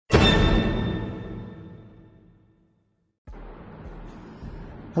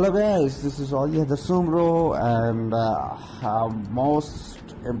Hello guys, this is Ollie the Sumro, and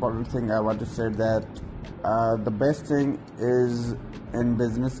most important thing I want to say that the best thing is in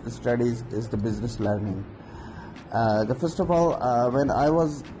business studies is the business learning. The first of all, when I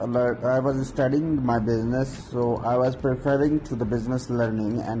was studying my business, so I was preferring to the business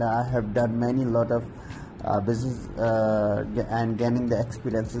learning, and I have done many lot of business and gaining the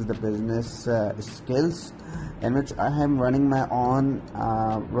experiences, the business skills, in which I am running my own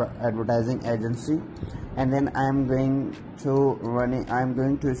advertising agency, and then I'm going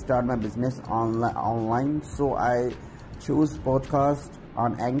to start my business online. So I choose podcast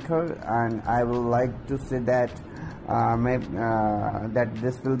on Anchor, and I would like to say that that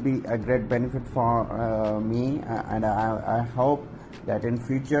this will be a great benefit for me, and I hope that in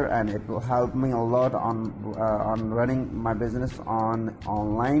future, and it will help me a lot on running my business on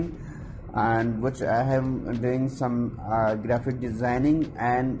online, and which I am doing some graphic designing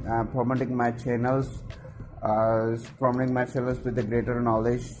and promoting my channels with a greater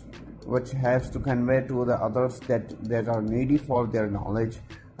knowledge, which has to convey to the others that are needy for their knowledge,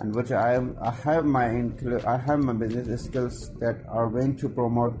 and which I have my business skills that are going to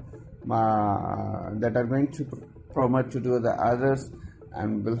promote to do the others,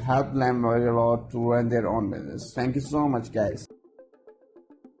 and will help them very a lot to run their own business. Thank you so much, guys.